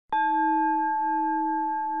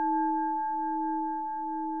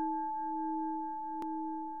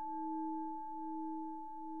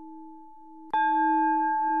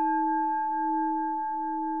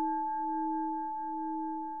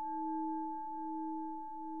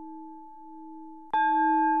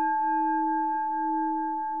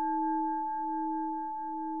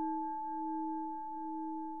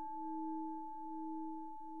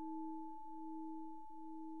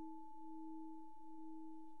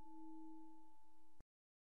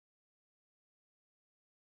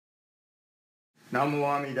Namo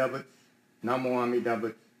Amida Butsu, Namo Amida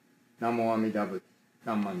Butsu, Namo Amida Butsu,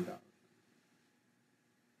 Namanda.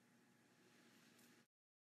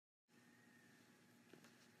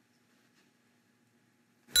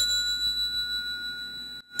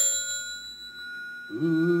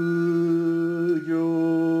 Ujo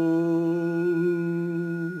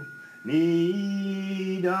Nidayorai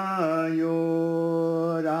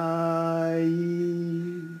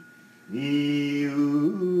Niudo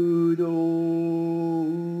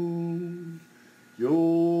Yo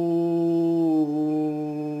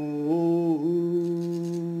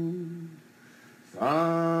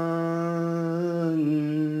San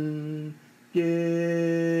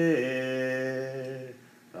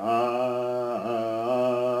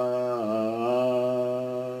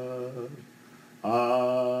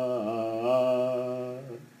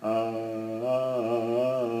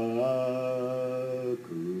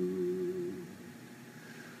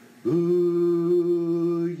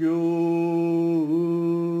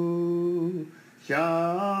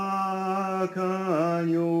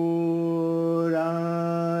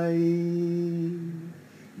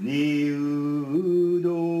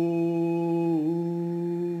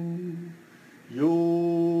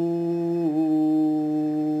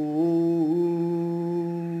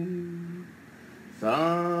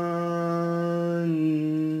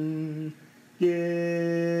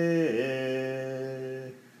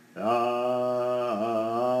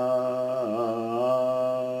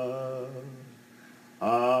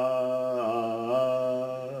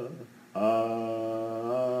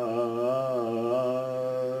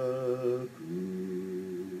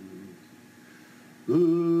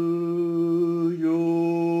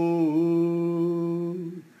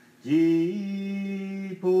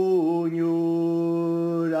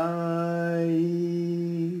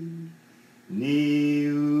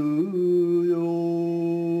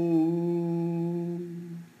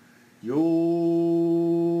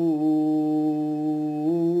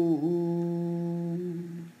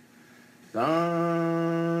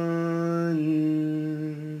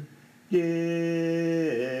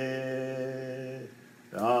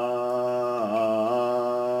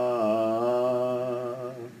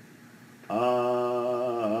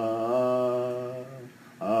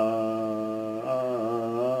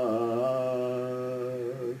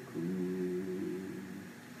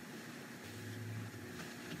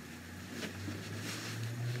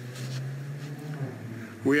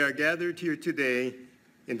We are gathered here today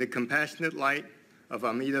in the compassionate light of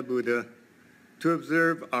Amida Buddha to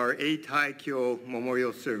observe our Eitaikyo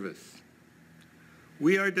memorial service.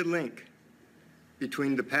 We are the link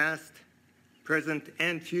between the past, present,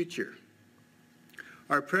 and future.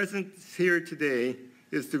 Our presence here today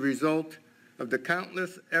is the result of the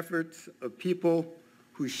countless efforts of people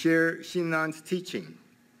who share Shinnan's teaching.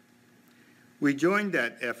 We join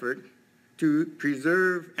that effort to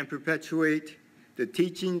preserve and perpetuate the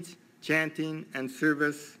teachings, chanting, and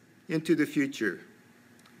service into the future.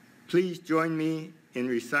 Please join me in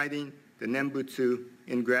reciting the Nembutsu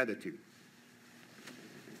in gratitude.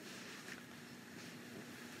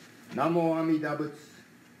 Namo Amida Butsu,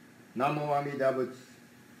 Namo Amida Butsu,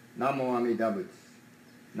 Namo Amida Butsu,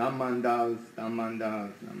 Namandas,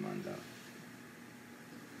 Namandas, Namandas.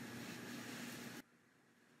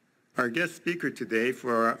 Our guest speaker today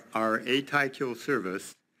for our Eitaikyo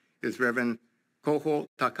service is Reverend Koho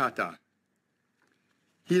Takata.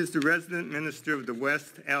 He is the resident minister of the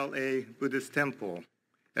West LA Buddhist Temple,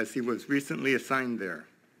 as he was recently assigned there.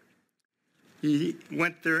 He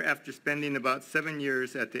went there after spending about 7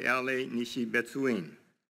 years at the LA Nishi Betsuin.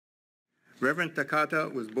 Reverend Takata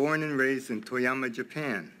was born and raised in Toyama,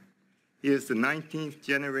 Japan. He is the 19th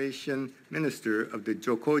generation minister of the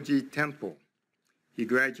Jokoji Temple. He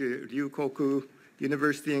graduated Ryukoku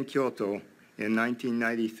University in Kyoto in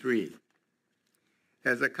 1993.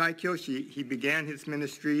 As a Kaikyoshi, he began his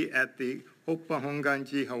ministry at the Hoppa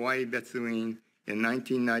Honganji Hawaii Betsuin in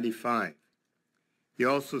 1995. He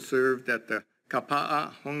also served at the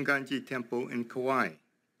Kapa'a Honganji Temple in Kauai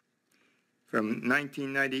from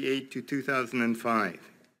 1998 to 2005.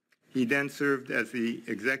 He then served as the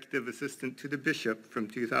executive assistant to the bishop from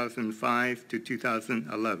 2005 to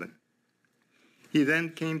 2011. He then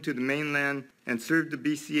came to the mainland and served the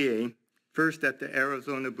BCA, first at the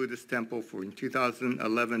Arizona Buddhist Temple from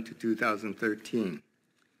 2011 to 2013.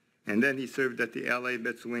 And then he served at the LA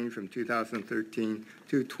Betsuin from 2013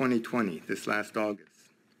 to 2020, this last August.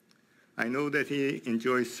 I know that he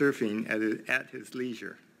enjoys surfing at his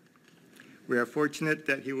leisure. We are fortunate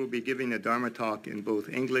that he will be giving a Dharma talk in both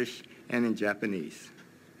English and in Japanese.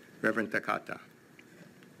 Reverend Takata.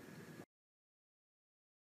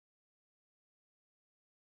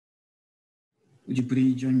 Would you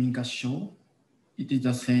please join me in Gassho? It is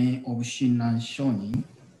the saying of Shinran Shonin.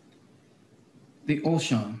 The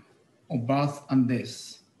ocean of birth and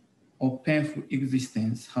death, of painful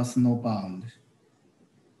existence, has no bound.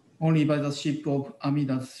 Only by the ship of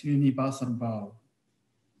Amida's universal bow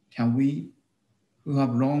can we, who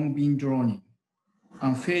have long been drowning,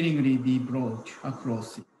 unfailingly be brought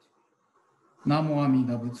across it. Namo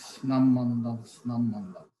Amida Butsu, Namman Butsu,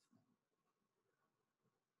 Namman Butsu.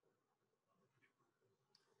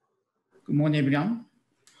 Good morning, everyone.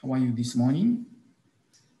 How are you this morning?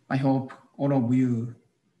 I hope all of you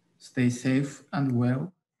stay safe and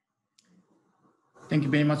well. Thank you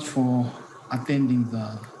very much for attending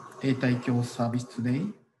the Eitaikyo service today.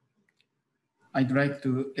 I'd like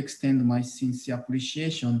to extend my sincere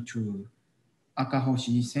appreciation to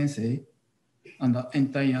Akahoshi Sensei and the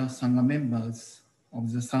entire Sangha members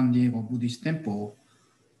of the San Diego Buddhist Temple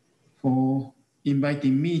for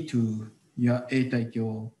inviting me to your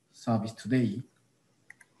Eitaikyo service today.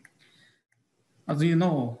 As you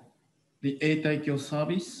know, the Eitaikyo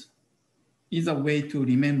service is a way to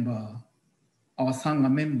remember our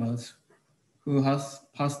Sangha members who has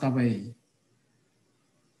passed away.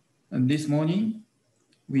 And this morning,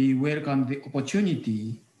 we welcome the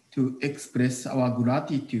opportunity to express our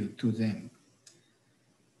gratitude to them.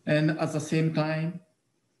 And at the same time,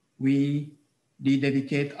 we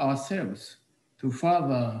rededicate ourselves to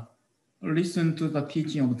further listen to the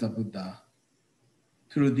teaching of the Buddha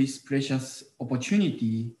through this precious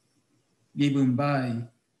opportunity given by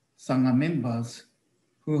Sangha members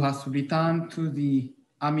who has returned to the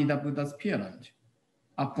Amida Buddha's parent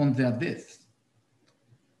upon their death.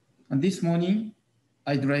 And this morning,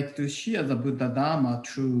 I'd like to share the Buddha Dharma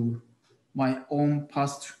through my own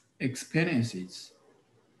past experiences.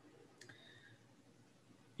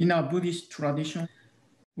 In our Buddhist tradition,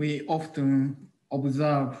 we often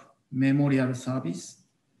observe memorial service,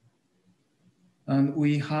 and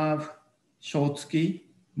we have Shotsuki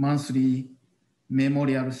monthly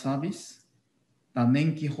memorial service, the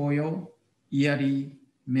Nenki Hoyo yearly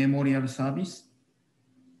memorial service,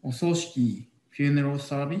 Ososhiki funeral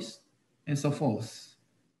service, and so forth.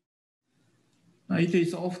 It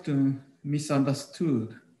is often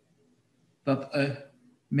misunderstood that a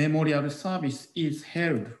memorial service is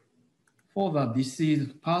held for the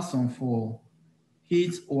deceased person for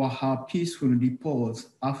his or her peaceful repose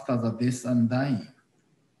after the death and dying.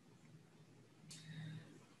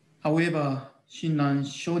 However, Shinran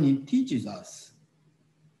Shonin teaches us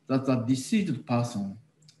that the deceased person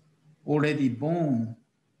already born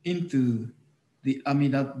into the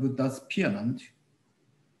Amida Buddha's parent,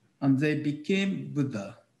 and they became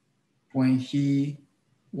Buddha when he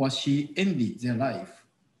or she ended their life.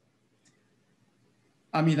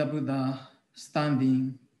 Amida Buddha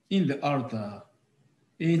standing in the altar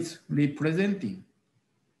is representing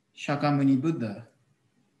Shakyamuni Buddha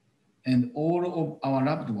and all of our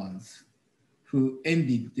loved ones who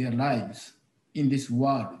ended their lives in this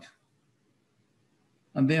world.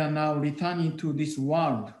 And they are now returning to this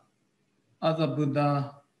world as a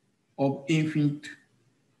Buddha of infinite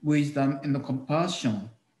wisdom and compassion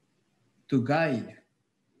to guide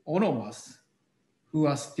all of us who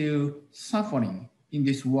are still suffering in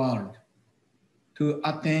this world to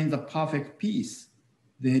attain the perfect peace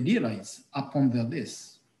they realize upon their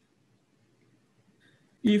death.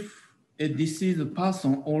 If a deceased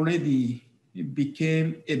person already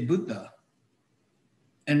became a Buddha,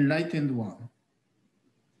 enlightened one,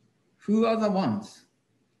 who are the ones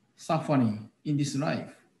suffering in this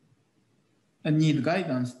life and need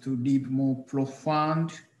guidance to live more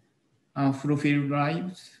profound and fulfilled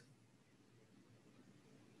lives?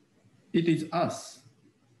 It is us.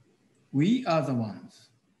 We are the ones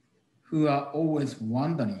who are always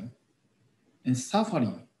wandering and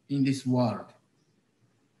suffering in this world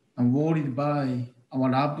and worried by our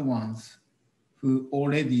loved ones who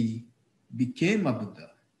already became a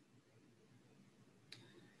Buddha.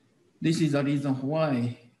 This is the reason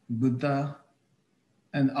why Buddha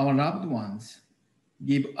and our loved ones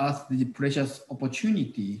give us the precious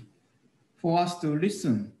opportunity for us to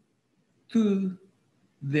listen to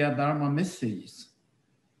their Dharma messages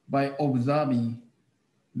by observing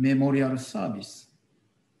memorial service,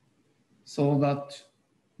 so that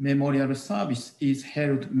memorial service is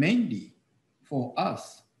held mainly for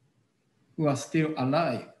us who are still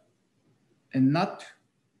alive and not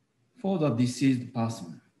for the deceased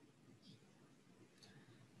person.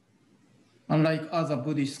 Unlike other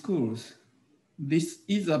Buddhist schools, this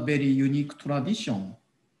is a very unique tradition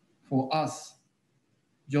for us,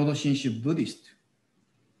 Jodo Shinshu Buddhists,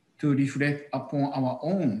 to reflect upon our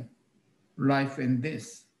own life and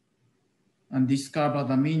death and discover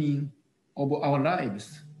the meaning of our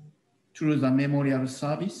lives through the memorial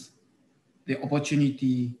service, the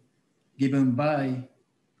opportunity given by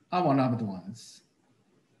our loved ones.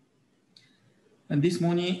 And this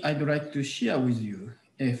morning, I'd like to share with you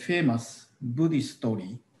a famous Buddhist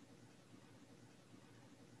story.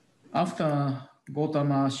 After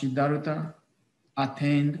Gautama Siddhartha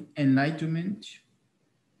attained enlightenment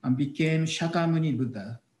and became Shakyamuni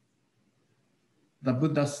Buddha, the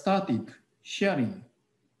Buddha started sharing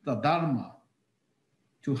the Dharma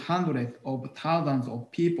to hundreds of thousands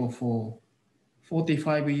of people for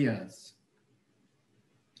 45 years.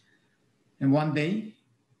 And one day,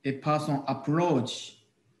 a person approached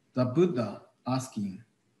the Buddha asking,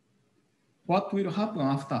 "What will happen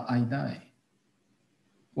after I die?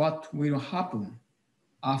 What will happen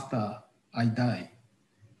after I die?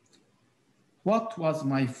 What was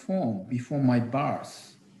my form before my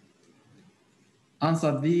birth?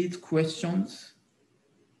 Answer these questions,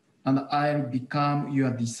 and I'll become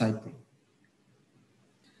your disciple."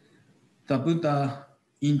 The Buddha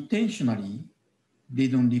intentionally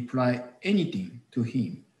didn't reply anything to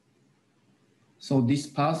him. So this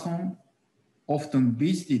person often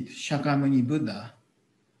visited Shakyamuni Buddha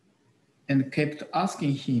and kept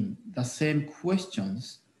asking him the same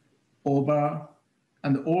questions over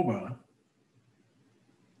and over.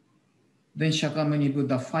 Then Shakyamuni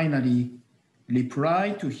Buddha finally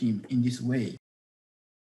replied to him in this way.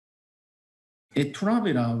 A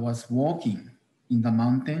traveler was walking in the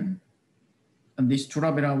mountain, and this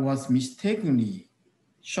traveler was mistakenly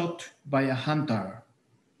shot by a hunter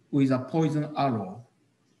with a poison arrow.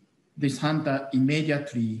 This hunter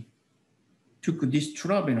immediately took this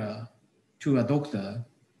traveler to a doctor,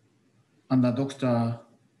 and the doctor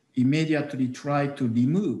immediately tried to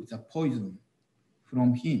remove the poison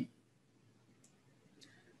from him.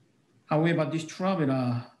 However, this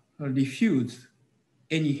traveler refused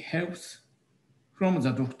any help from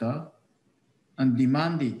the doctor and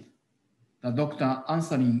demanded the doctor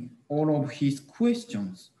answering all of his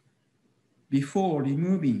questions before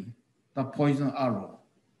removing the poison arrow.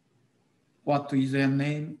 "What is your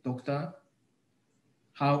name, doctor?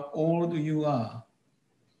 How old you are?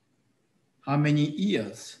 How many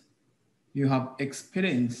years you have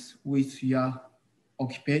experience with your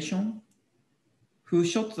occupation? Who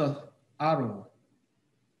shot the arrow?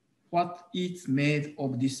 What is made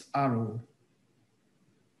of this arrow?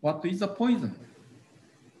 What is the poison?"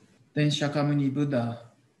 Then Shakyamuni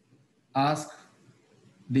Buddha asked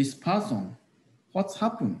this person, "What's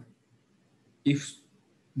happened if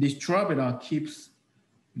this traveler keeps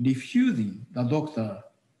refusing the doctor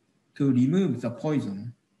to remove the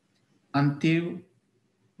poison until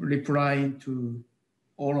replying to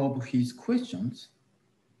all of his questions?"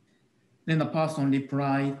 Then the person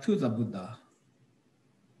replied to the Buddha,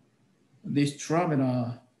 "This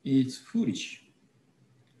traveler is foolish.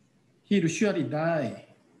 He'll surely die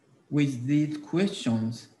with these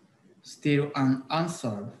questions still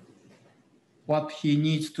unanswered. What he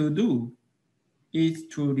needs to do is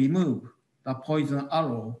to remove the poison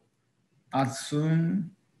arrow as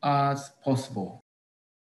soon as possible."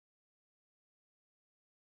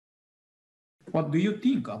 What do you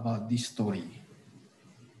think about this story?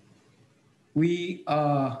 We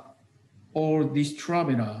are all this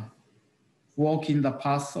traveler walking the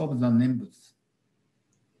path of the Nimbus.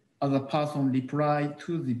 As a person replied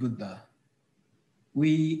to the Buddha,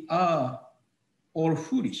 "We are all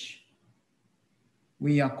foolish.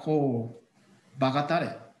 We are called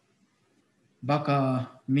Bagatare."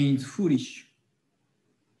 Baka means foolish.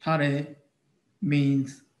 Tare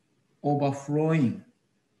means overflowing.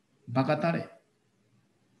 Bagatare.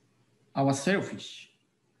 Our selfish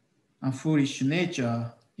and foolish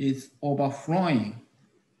nature is overflowing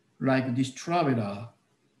like this traveler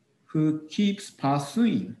who keeps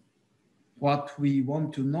pursuing what we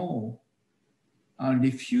want to know and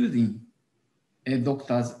refusing a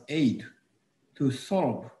doctor's aid to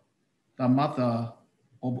solve the matter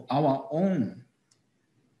of our own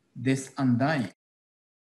death and dying.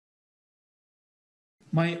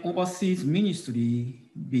 My overseas ministry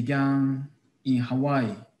began in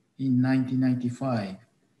Hawaii in 1995,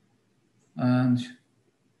 and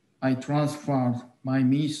I transferred my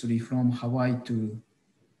ministry from Hawaii to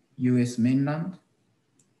US mainland.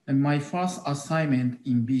 And my first assignment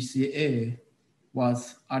in BCA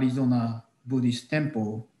was Arizona Buddhist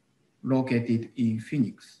Temple located in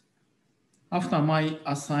Phoenix. After my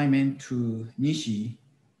assignment to Nishi,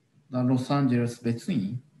 the Los Angeles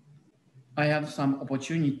Buddhist, I had some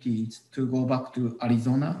opportunities to go back to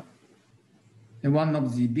Arizona. And one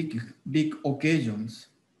of the big occasions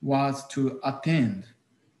was to attend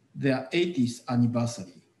their 80th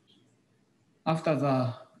anniversary. After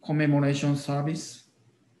the commemoration service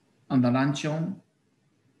and the luncheon,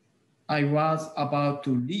 I was about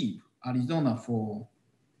to leave Arizona for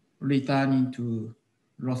returning to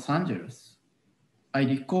Los Angeles. I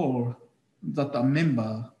recall that a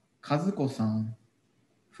member, Kazuko-san,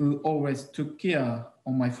 who always took care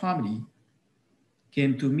of my family,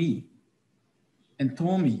 came to me and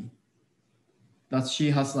told me that she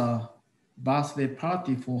has a birthday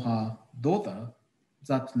party for her daughter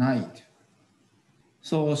that night.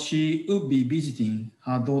 So she would be visiting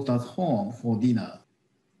her daughter's home for dinner.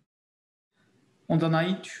 On the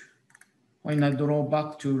night when I drove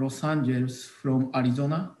back to Los Angeles from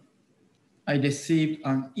Arizona, I received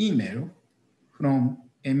an email from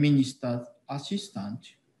a minister's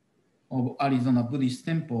assistant of Arizona Buddhist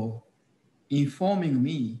Temple informing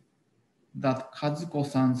me that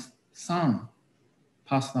Kazuko-san's son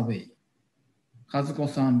passed away.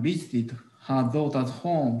 Kazuko-san visited her daughter's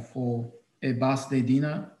home for a birthday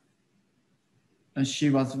dinner, and she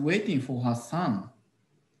was waiting for her son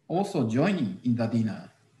also joining in the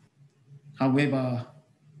dinner. However,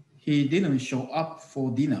 he didn't show up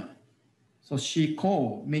for dinner, so she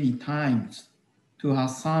called many times to her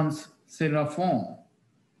son's cellular phone,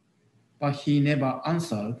 but he never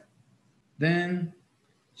answered. Then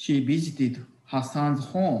she visited her son's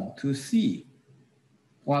home to see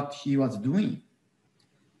what he was doing.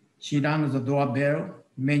 She rang the doorbell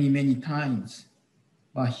many times,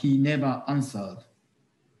 but he never answered.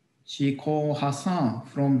 She called her son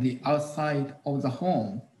from the outside of the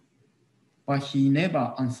home, but he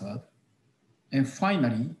never answered. And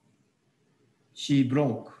finally, she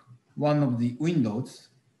broke one of the windows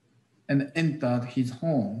and entered his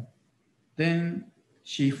home. Then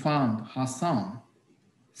she found her son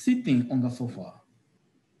sitting on the sofa,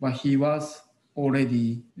 but he was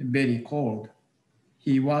already very cold.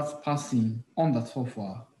 He was passing on the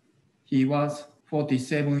sofa. He was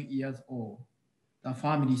 47 years old. The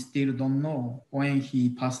family still don't know when he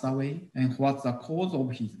passed away and what the cause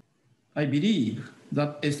of his death. I believe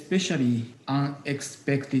that especially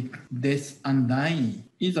unexpected death and dying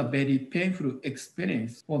is a very painful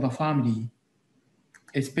experience for the family,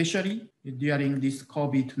 especially during this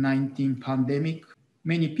COVID-19 pandemic.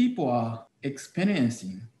 Many people are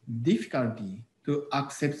experiencing difficulty to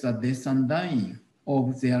accept the death and dying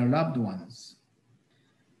of their loved ones.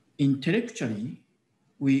 Intellectually,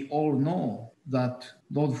 we all know that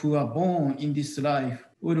those who are born in this life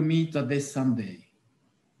will meet the death someday.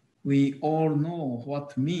 We all know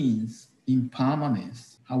what means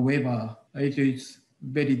impermanence. However, it is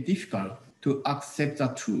very difficult to accept the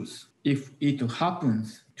truth if it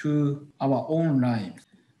happens to our own lives.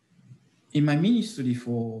 In my ministry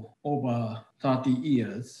for over 30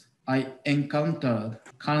 years, I encountered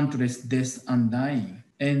countless deaths and dying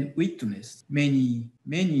and witnessed many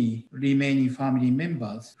remaining family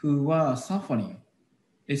members who were suffering,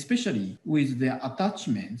 especially with their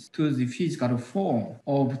attachments to the physical form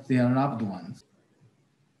of their loved ones.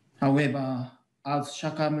 However, as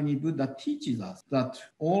Shakyamuni Buddha teaches us that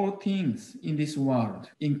all things in this world,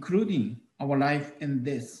 including our life and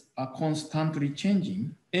death, are constantly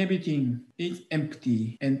changing, everything is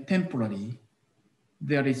empty and temporary.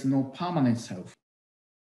 There is no permanent self.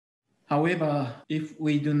 However, if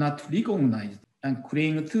we do not recognize and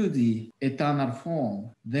cling to the eternal form,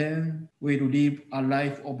 then we'll live a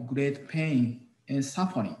life of great pain and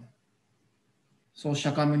suffering. So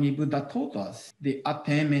Shakyamuni Buddha taught us the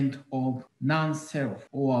attainment of non-self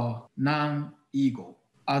or non-ego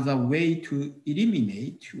as a way to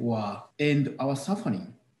eliminate or end our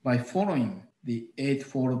suffering by following the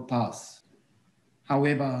Eightfold Path.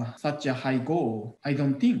 However, such a high goal, I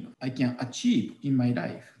don't think I can achieve in my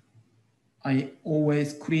life. I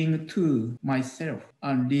always cling to myself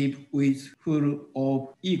and live with full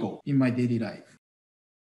of ego in my daily life.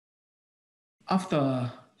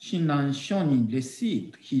 After Shinran Shonin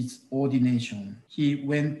received his ordination, he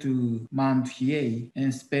went to Mount Hiei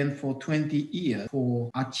and spent for 20 years for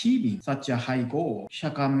achieving such a high goal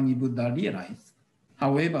Shakyamuni Buddha realized.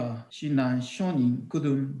 However, Shinran Shonin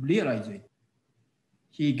couldn't realize it.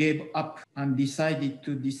 He gave up and decided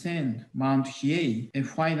to descend Mount Hiei and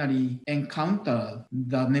finally encountered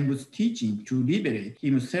the Nembu's teaching to liberate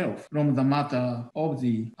himself from the matter of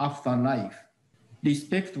the afterlife.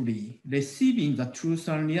 Respectfully receiving the truth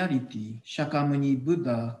and reality Shakyamuni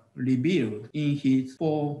Buddha revealed in his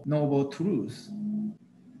Four Noble Truths,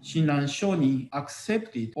 Shinran Shonin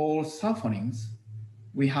accepted all sufferings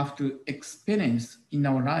we have to experience in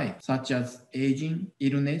our life, such as aging,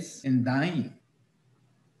 illness, and dying.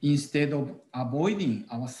 Instead of avoiding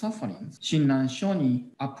our sufferings, Shinran Shoni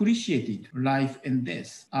appreciated life and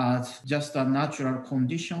death as just a natural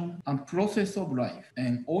condition and process of life,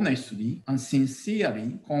 and honestly and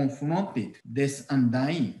sincerely confronted death and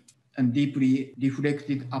dying, and deeply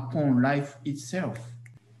reflected upon life itself.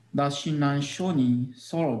 The Shinran Shoni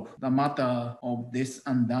solved the matter of death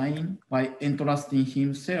and dying by entrusting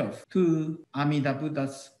himself to Amida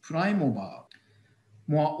Buddha's primal birth.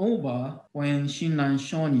 Moreover, when Shinran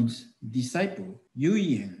Shoni's disciple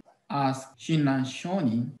Yuyen asked Shinran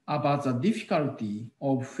Shoni about the difficulty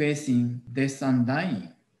of facing death and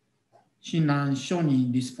dying, Shinran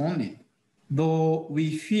Shoni responded, "Though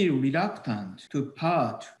we feel reluctant to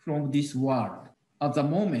part from this world, at the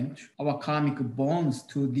moment our karmic bonds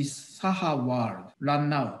to this Saha world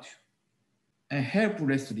run out, and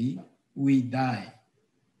helplessly we die.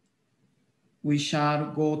 We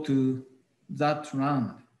shall go to that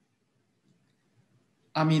land."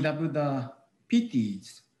 Amida Buddha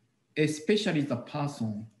pities especially the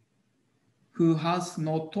person who has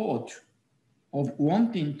no thought of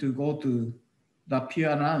wanting to go to the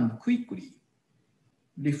Pure Land quickly.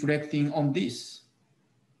 Reflecting on this,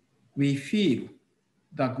 we feel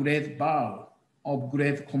the great vow of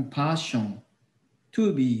great compassion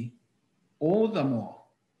to be all the more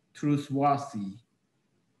truthworthy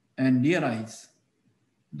and realize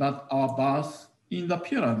that our birth in the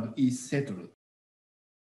Pure Land is settled.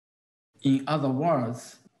 In other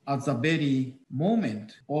words, at the very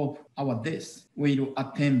moment of our death, we will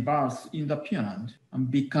attain birth in the Pure Land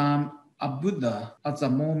and become a Buddha at the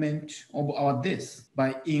moment of our death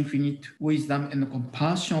by infinite wisdom and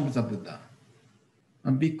compassion of the Buddha.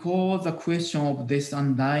 And because the question of death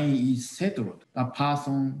and dying is settled, the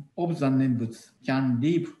person of the Nembutsu can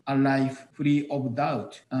live a life free of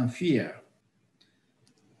doubt and fear.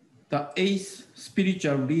 The eighth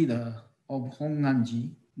spiritual leader of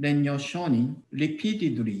Honganji, Renyo Shonin,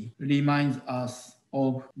 repeatedly reminds us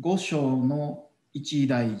of Gosho no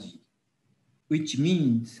Ichidaiji, which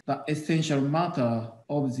means the essential matter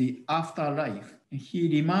of the afterlife. He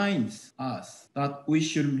reminds us that we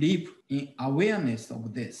should live in awareness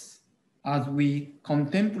of death. As we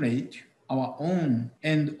contemplate our own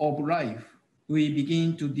end of life, we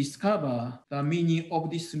begin to discover the meaning of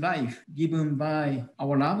this life given by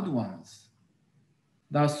our loved ones.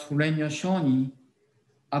 Thus, Renyo Shoni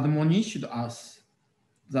admonished us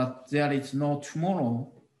that there is no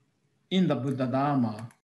tomorrow in the Buddha Dharma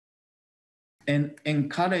and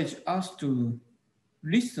encouraged us to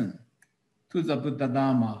listen to the Buddha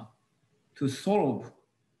Dharma to solve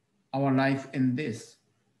our life and death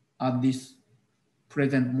at this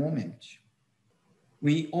present moment.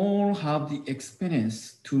 We all have the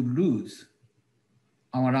experience to lose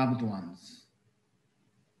our loved ones.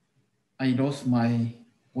 I lost my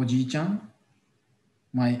Oji-chan,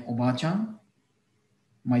 my Oba-chan,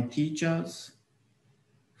 my teachers,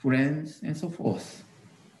 friends, and so forth.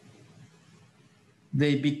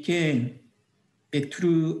 They became a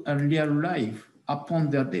true and real life upon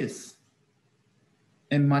their death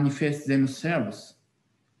and manifest themselves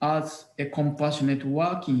as a compassionate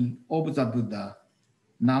working of the Buddha,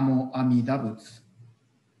 Namo Amida Butsu.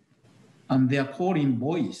 And their calling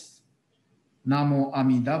voice, Namo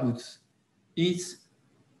Amida Butsu, is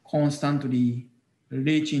constantly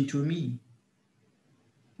reaching to me.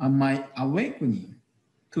 And my awakening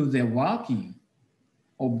to the working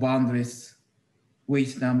of boundless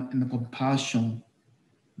wisdom and compassion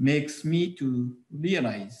makes me to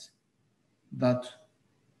realize that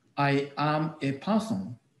I am a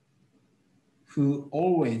person who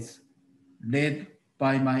always led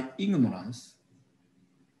by my ignorance,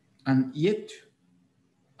 and yet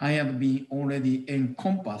I have been already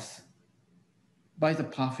encompassed by the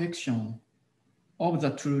perfection of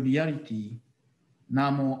the true reality,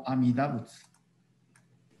 Namo Amida Butsu.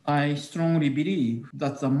 I strongly believe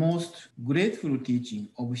that the most grateful teaching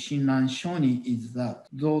of Shinran Shoni is that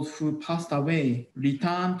those who passed away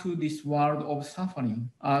return to this world of suffering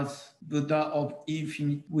as Buddha of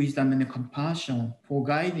infinite wisdom and compassion for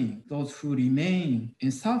guiding those who remain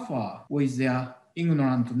and suffer with their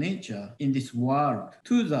ignorant nature in this world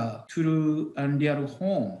to the true and real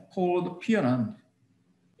home called Pure Land.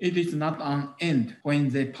 It is not an end when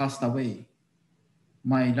they passed away.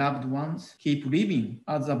 My loved ones keep living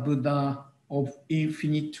as a Buddha of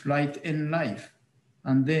infinite light and life,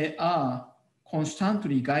 and they are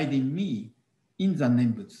constantly guiding me in the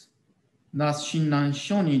Nembutsu. Thus, Shinran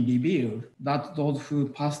Shoni revealed that those who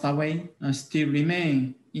passed away and still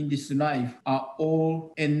remain in this life are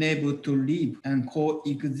all enabled to live and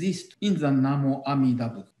coexist in the Namo Amida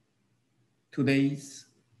Butsu. Today's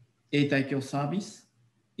Eitaikyo service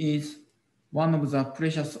is one of the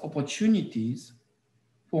precious opportunities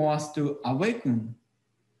for us to awaken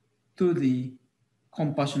to the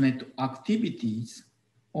compassionate activities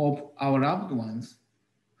of our loved ones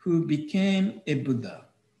who became a Buddha.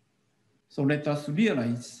 So let us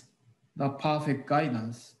realize the perfect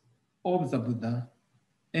guidance of the Buddha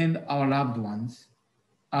and our loved ones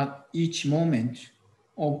at each moment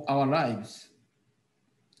of our lives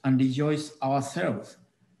and rejoice ourselves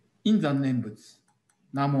in the Nembutsu,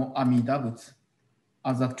 Namo Amida Butsu,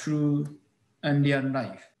 as a true and real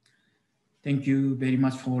life. Thank you very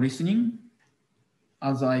much for listening.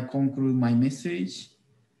 As I conclude my message,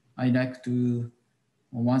 I'd like to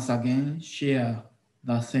once again share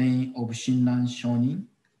the saying of Shinran Shonin.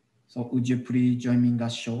 So would you please join me in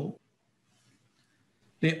that show?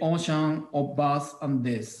 The ocean of birth and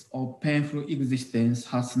death, of painful existence,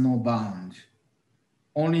 has no bound.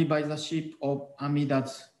 Only by the ship of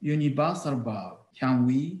Amida's universal bow can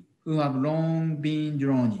we, who have long been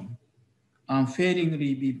drowning,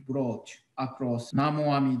 unfailingly be brought across.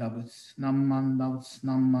 Namo Amida Butsu, Namman Dautsu,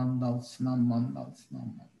 Namman Dautsu, Namman Dautsu,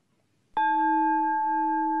 Namman.